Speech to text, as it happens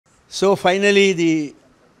So finally the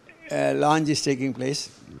launch is taking place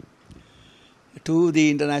to the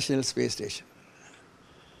International Space Station.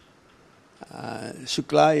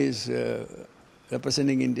 Shukla is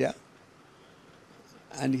representing India,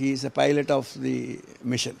 and he is a pilot of the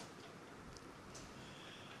mission.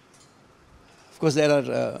 Of course, there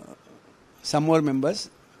are some more members,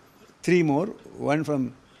 3 more, one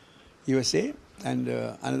from USA and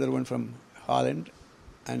another one from Holland,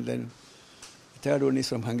 and then the third one is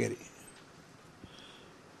from Hungary.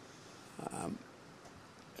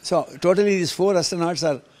 So totally these 4 astronauts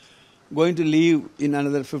are going to leave in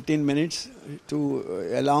another 15 minutes to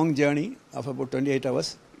a long journey of about 28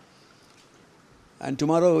 hours. And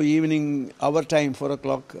tomorrow evening, our time, 4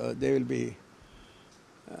 o'clock, they will be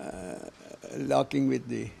docking with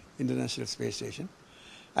the International Space Station.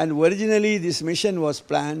 And originally this mission was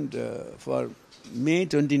planned for May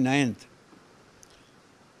 29th.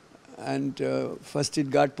 And first it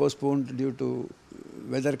got postponed due to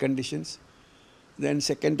weather conditions. Then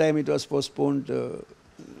second time it was postponed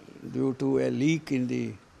due to a leak in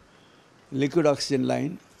the liquid oxygen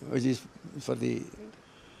line, which is for the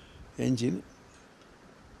engine.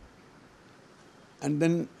 And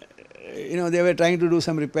then, they were trying to do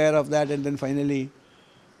some repair of that, and then finally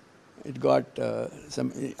it got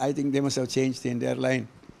I think they must have changed the entire line.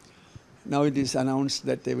 Now it is announced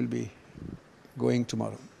that they will be going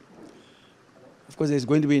tomorrow. Of course, there is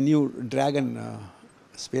going to be a new Dragon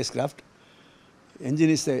spacecraft.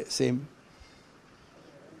 Engine is the same.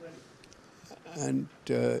 And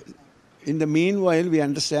in the meanwhile, we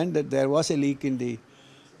understand that there was a leak in the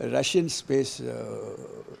Russian space, there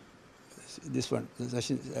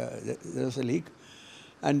was a leak.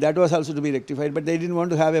 And that was also to be rectified, but they didn't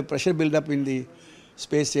want to have a pressure build-up in the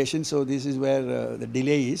space station, so this is where the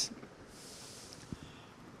delay is.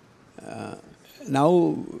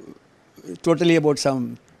 Now, totally about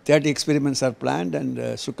some 30 experiments are planned, and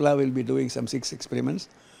Shukla will be doing some 6 experiments.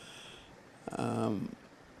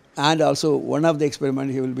 And also, one of the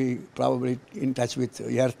experiments, he will be probably in touch with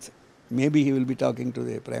Earth. Maybe he will be talking to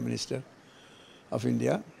the Prime Minister of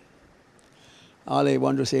India. All I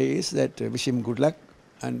want to say is that wish him good luck,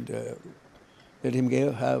 and let him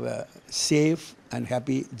have a safe and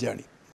happy journey.